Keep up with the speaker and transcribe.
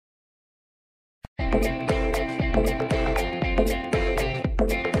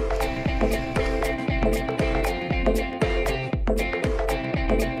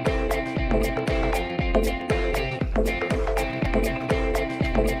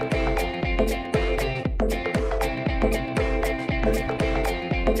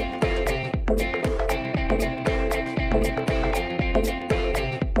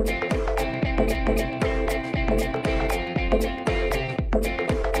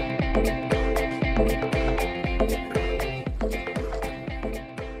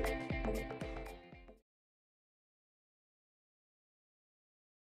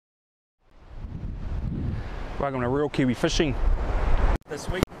Welcome to Real Kiwi Fishing. This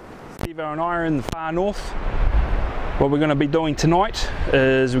week, Stevo and I are in the far north. What we're going to be doing tonight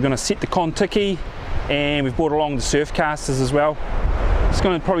is we're going to set the Kontiki, and we've brought along the surfcasters as well. Just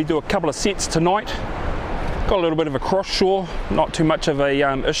going to probably do a couple of sets tonight. Got a little bit of a cross shore, not too much of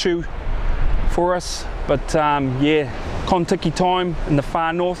a issue for us, but yeah, Kontiki time in the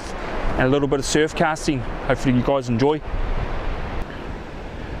far north and a little bit of surf casting. Hopefully you guys enjoy.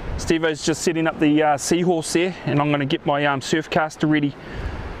 Stevo's just setting up the seahorse there, and I'm going to get my surfcaster ready.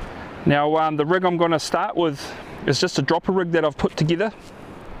 Now the rig I'm going to start with is just a dropper rig that I've put together.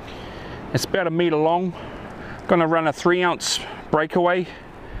 It's about 1 meter long. I'm going to run a 3-ounce breakaway,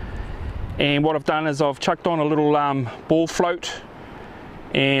 and what I've done is I've chucked on a little ball float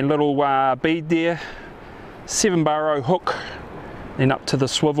and little bead there, 7-bar hook, then up to the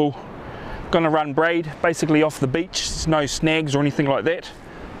swivel. Going to run braid basically off the beach. There's no snags or anything like that.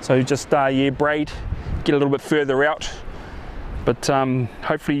 So just yeah, braid, get a little bit further out, but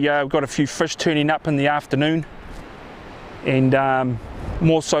hopefully we've got a few fish turning up in the afternoon, and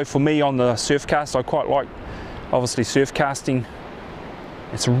more so for me on the surfcast. I quite like obviously surf casting.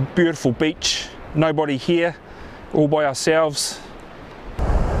 It's a beautiful beach, nobody here, all by ourselves.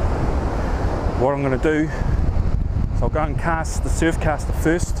 What I'm going to do is I'll go and cast the surfcaster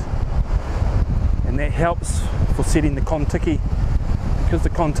first, and that helps for setting the Kontiki. Because the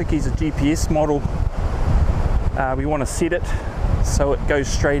Kontiki is a GPS model, we want to set it so it goes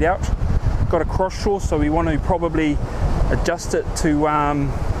straight out. Got a cross shore, so we want to probably adjust it to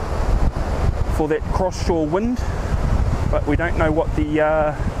for that cross shore wind, but we don't know what the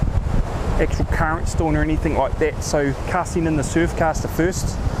actual current's doing or anything like that. So casting in the surfcaster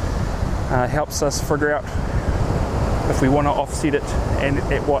first helps us figure out if we want to offset it and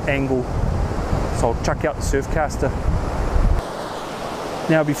at what angle. So I'll chuck out the surfcaster.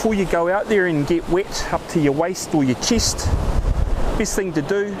 Now before you go out there and get wet up to your waist or your chest, best thing to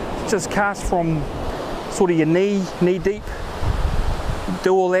do is just cast from sort of your knee deep.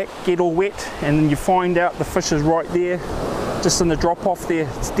 Do all that, get all wet, and then you find out the fish is right there, just in the drop off there.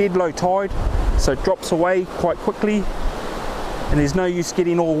 It's dead low tide, so it drops away quite quickly, and there's no use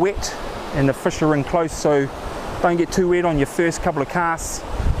getting all wet, and the fish are in close, so don't get too wet on your first couple of casts.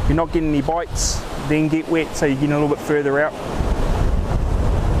 If you're not getting any bites, then get wet so you're getting a little bit further out.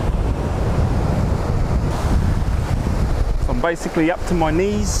 Basically up to my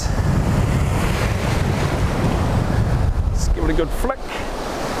knees. Just give it a good flick.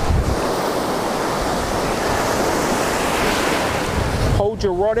 Hold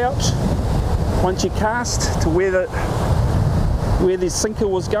your rod out once you cast to where the sinker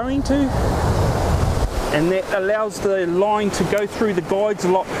was going to, and that allows the line to go through the guides a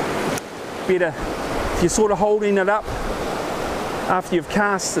lot better. If you're sort of holding it up after you've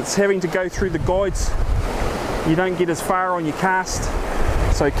cast, it's having to go through the guides. You don't get as far on your cast.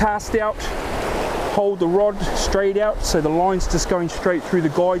 So cast out, hold the rod straight out so the line's just going straight through the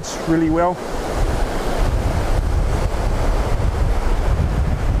guides really well.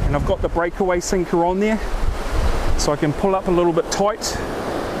 And I've got the breakaway sinker on there, so I can pull up a little bit tight,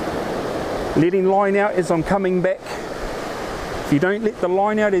 letting line out as I'm coming back. If you don't let the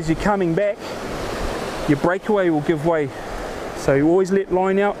line out as you're coming back, your breakaway will give way. So you always let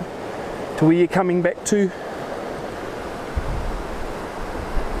line out to where you're coming back to.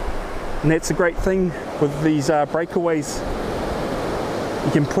 And that's a great thing with these breakaways.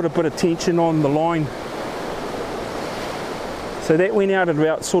 You can put a bit of tension on the line. So that went out at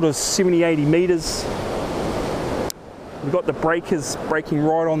about sort of 70-80 meters. We've got the breakers breaking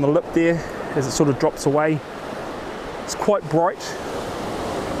right on the lip there as it sort of drops away. It's quite bright,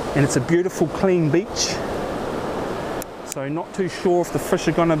 and it's a beautiful clean beach. So not too sure if the fish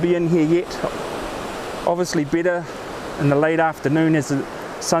are going to be in here yet. Obviously better in the late afternoon as the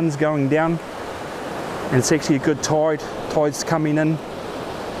sun's going down, and it's actually a good tide. Tide's coming in.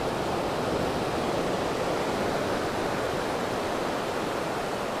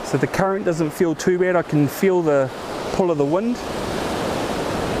 So the current doesn't feel too bad. I can feel the pull of the wind.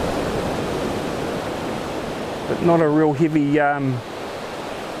 but not a real heavy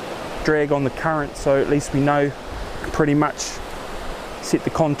drag on the current, so at least we know pretty much set the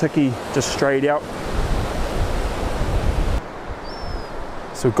Kontiki just straight out.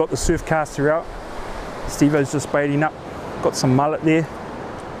 So we've got the surfcaster out, Stevo's just baiting up, got some mullet there,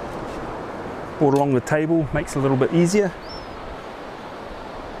 brought along the table, makes it a little bit easier.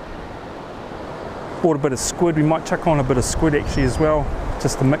 Bought a bit of squid, we might chuck on a bit of squid actually as well,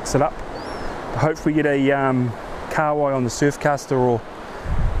 just to mix it up. But hopefully get a kahawai on the surfcaster or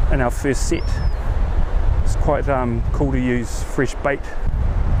in our first set. It's quite cool to use fresh bait,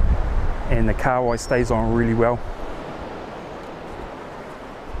 and the kahawai stays on really well.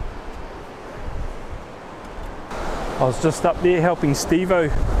 I was just up there helping Stevo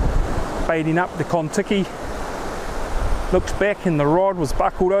baiting up the Kontiki. Looks back and the rod was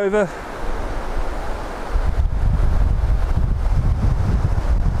buckled over.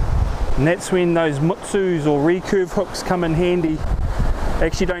 And that's when those mutsus or recurve hooks come in handy. I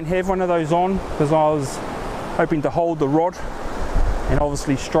actually don't have one of those on because I was hoping to hold the rod and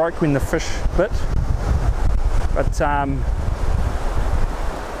obviously strike when the fish bit. But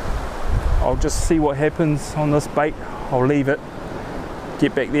I'll just see what happens on this bait. I'll leave it,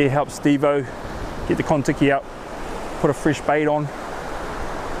 get back there, help Stevo, get the Kontiki out, put a fresh bait on,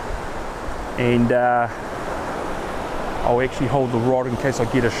 and I'll actually hold the rod in case I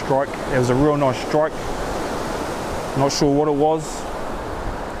get a strike. It was a real nice strike. Not sure what it was.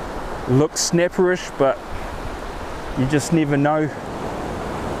 Looks snapperish, but you just never know.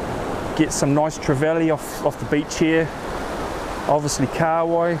 Get some nice trevally off the beach here. Obviously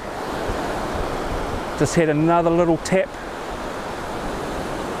kahawai. Just had another little tap.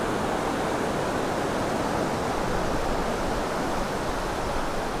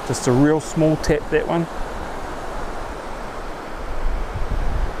 Just a real small tap, that one.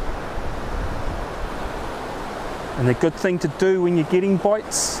 And the good thing to do when you're getting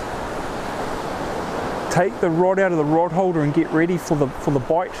bites, take the rod out of the rod holder and get ready for the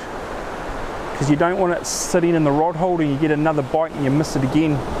bite, because you don't want it sitting in the rod holder and you get another bite and you miss it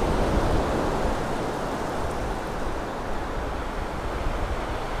again.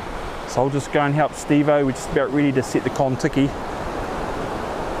 So I'll just go and help Stevo. We're just about ready to set the Kontiki,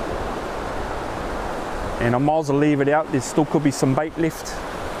 and I might as well leave it out. There still could be some bait left.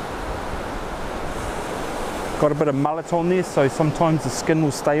 Got a bit of mullet on there, so sometimes the skin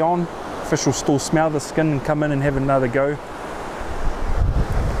will stay on. Fish will still smell the skin and come in and have another go.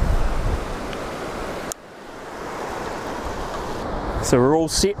 So we're all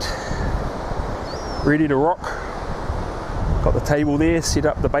set, ready to rock. Got the table there, set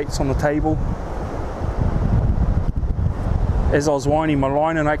up the baits on the table. As I was winding my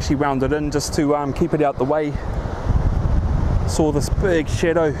line, and I actually wound it in just to keep it out the way, saw this big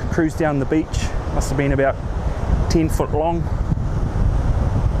shadow cruise down the beach. Must have been about 10 foot long,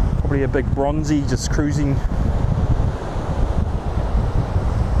 probably a big bronzie just cruising.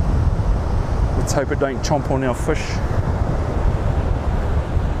 Let's hope it don't chomp on our fish.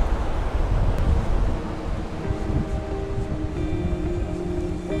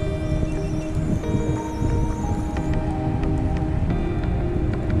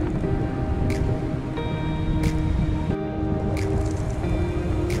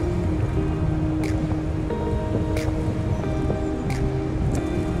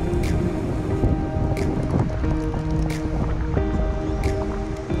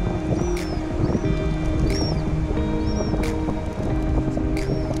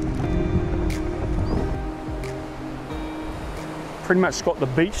 Pretty much got the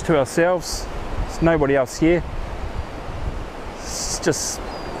beach to ourselves. There's nobody else here. It's just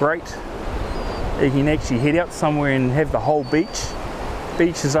great. You can actually head out somewhere and have the whole beach.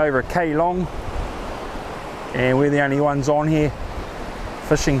 Beach is over 1 K long, and we're the only ones on here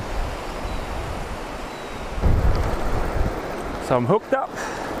fishing. So I'm hooked up.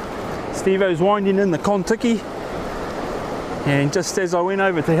 Stevo's winding in the Kontiki, and just as I went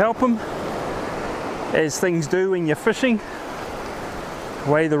over to help him, as things do when you're fishing,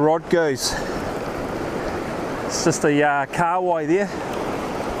 away the rod goes. It's just a kahawai there,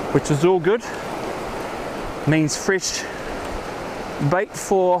 which is all good. Means fresh bait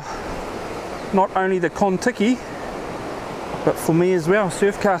for not only the Kontiki, but for me as well,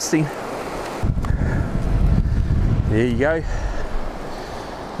 surf casting. There you go.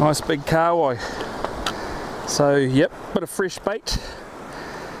 Nice big kahawai. So yep, bit of fresh bait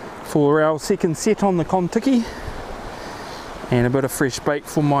for our second set on the Kontiki, and a bit of fresh bait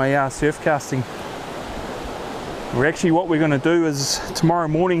for my surf casting. We're actually, what we're going to do is tomorrow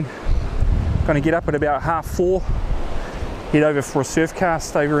morning, going to get up at about 4:30, head over for a surf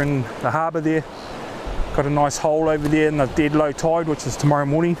cast over in the harbour there, Got a nice hole over there in the dead low tide, which is tomorrow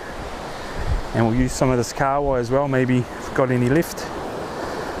morning, and we'll use some of this kawa as well, maybe if we've got any left.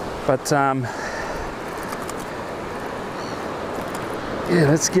 But yeah,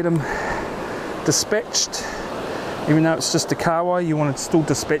 let's get him dispatched. Even though it's just a kawa, you want to still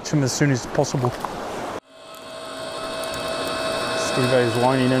dispatch him as soon as possible. Stevo's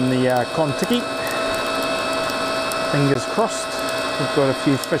lining in the Kontiki. Fingers crossed, we've got a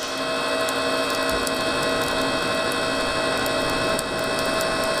few fish.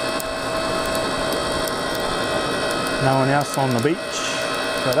 No one else on the beach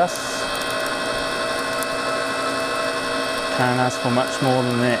but us. Can't ask for much more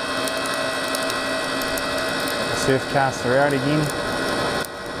than that. Got the surfcaster out again.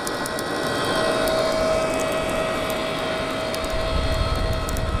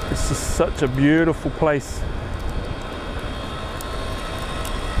 This is such a beautiful place.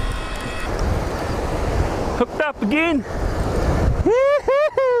 Hooked up again.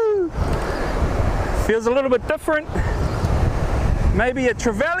 Woo-hoo-hoo. Feels a little bit different. Maybe a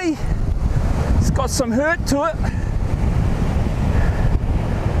trevally. It's got some hurt to it.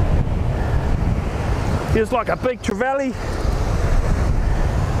 Feels like a big trevally.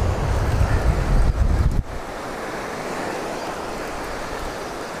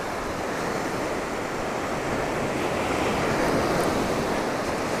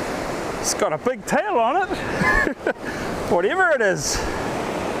 It's got a big tail on it. Whatever it is.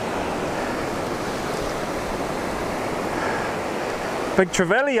 Big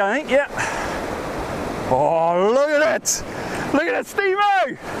trevally, I think, yeah. Oh, look at it! Look at it,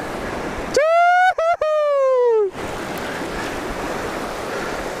 Stevo!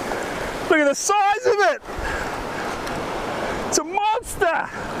 Look at the size of it! It's a monster!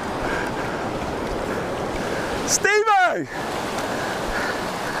 Stevo!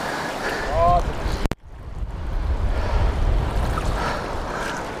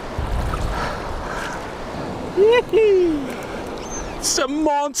 It's a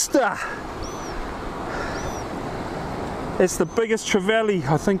monster! It's the biggest trevally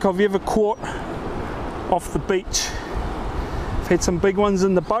I think I've ever caught off the beach. I've had some big ones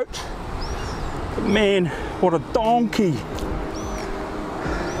in the boat, but man, what a donkey!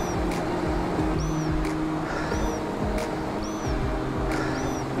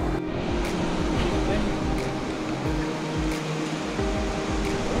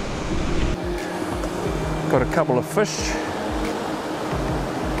 Got a couple of fish.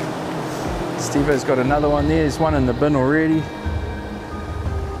 Stevo's got another one there. There's one in the bin already.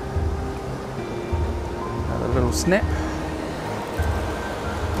 Another little snap.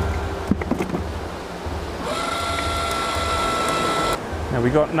 Now we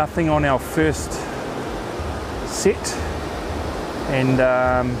got nothing on our first set, and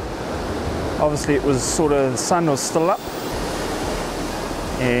obviously it was sort of, the sun was still up,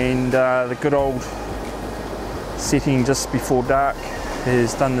 and the good old setting just before dark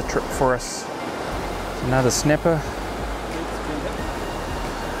has done the trick for us. Another snapper.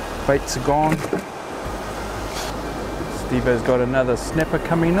 Baits are gone. Stevo's got another snapper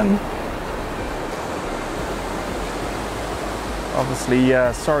coming in. Obviously,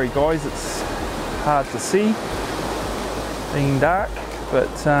 sorry guys, it's hard to see being dark,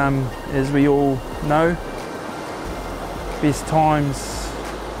 but as we all know, best times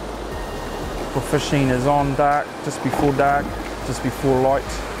for fishing is on dark, just before light,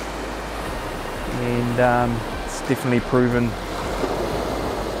 and it's definitely proven.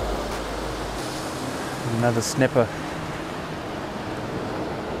 Another snapper.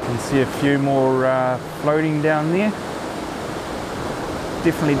 You can see a few more floating down there.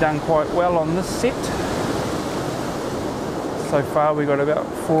 Definitely done quite well on this set. So far we got about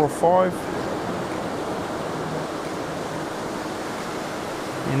 4 or 5.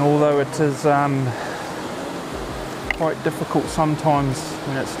 And although it is quite difficult sometimes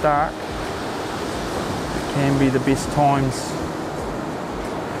when it's dark, it can be the best times.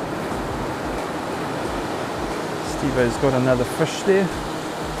 Stevo's got another fish there.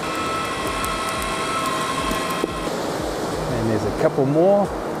 And there's a couple more.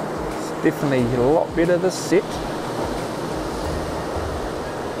 It's definitely a lot better this set.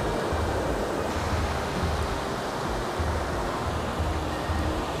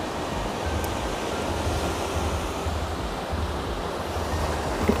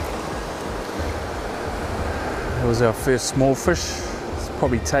 That was our first small fish. It's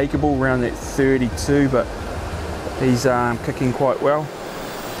probably takeable around that 32, but he's kicking quite well,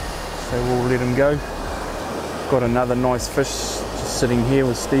 so we'll let him go. Got another nice fish just sitting here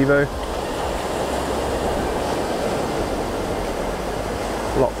with Stevo.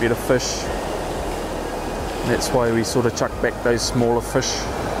 A lot better fish. That's why we sort of chuck back those smaller fish.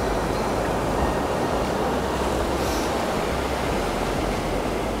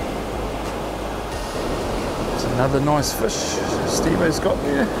 It's another nice fish Stevo's got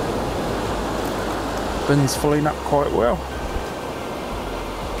there. Bin's filling up quite well.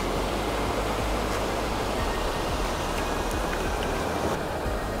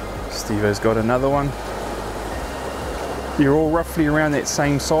 Stevo's got another one. They're all roughly around that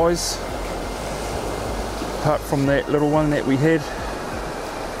same size, apart from that little one that we had.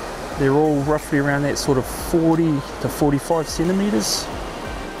 They're all roughly around that sort of 40 to 45 centimeters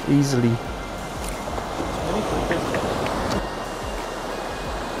easily.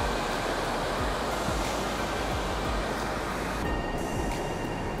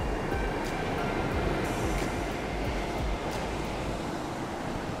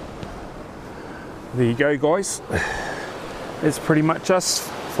 There you go, guys. That's pretty much us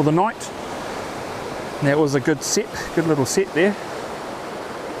for the night. And that was a good set, good little set there.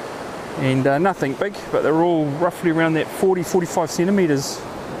 And nothing big, but they're all roughly around that 40-45 centimeters.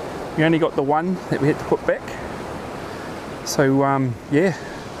 We only got the one that we had to put back. So yeah,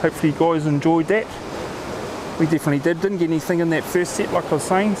 hopefully you guys enjoyed that. We definitely did. Didn't get anything in that first set, like I was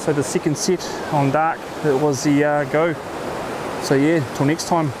saying. So the second set on dark, it was the go. So yeah, till next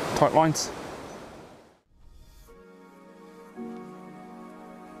time, tight lines.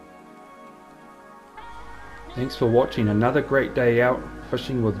 Thanks for watching another great day out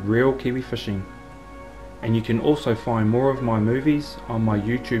fishing with Real Kiwi Fishing. And you can also find more of my movies on my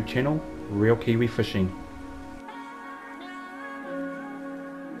YouTube channel, Real Kiwi Fishing.